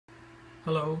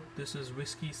Hello, this is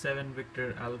Whiskey 7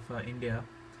 Victor Alpha India,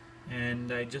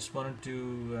 and I just wanted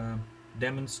to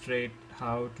demonstrate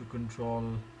how to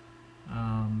control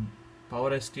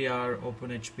PowerSDR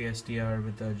OpenHPSDR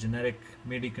with a generic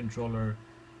Midi controller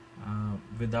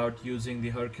without using the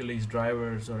Hercules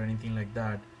drivers or anything like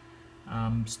that.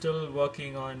 I'm still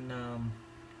working on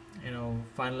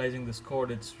finalizing this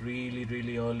code. It's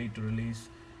really early to release,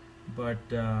 but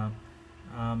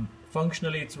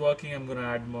functionally it's working. I'm going to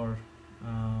add more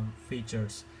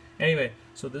features. Anyway,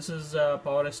 so this is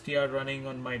PowerSDR running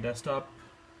on my desktop,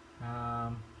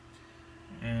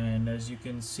 and as you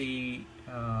can see,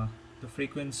 the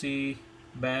frequency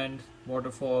band,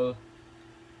 waterfall,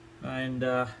 and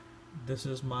this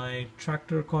is my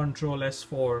Tractor Control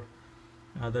S4,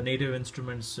 the Native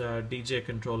Instruments DJ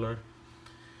controller.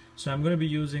 So I'm going to be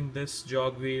using this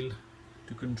jog wheel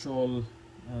to control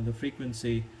the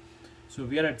frequency. So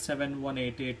we are at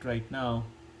 7188 right now.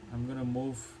 I'm going to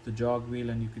move the jog wheel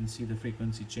and you can see the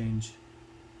frequency change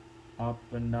up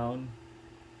and down.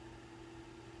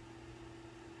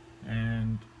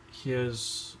 And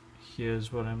here's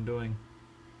what I'm doing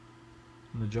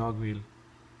on the jog wheel,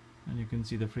 and you can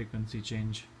see the frequency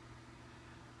change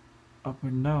up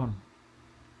and down.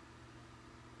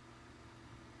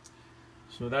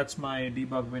 So that's my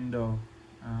debug window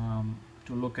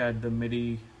to look at the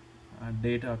MIDI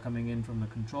data coming in from the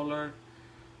controller.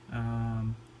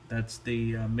 That's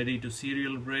the MIDI to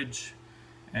serial bridge,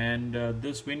 and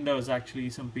this window is actually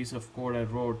some piece of code I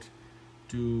wrote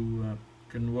to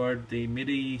convert the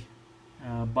MIDI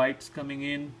bytes coming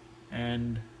in,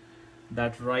 and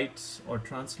that writes or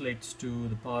translates to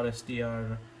the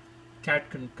PowerSDR cat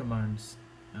commands.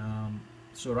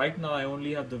 So right now I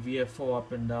only have the VFO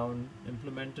up and down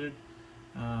implemented.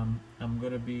 I'm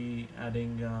going to be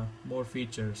adding more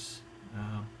features.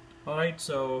 Alright,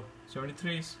 so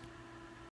 73s.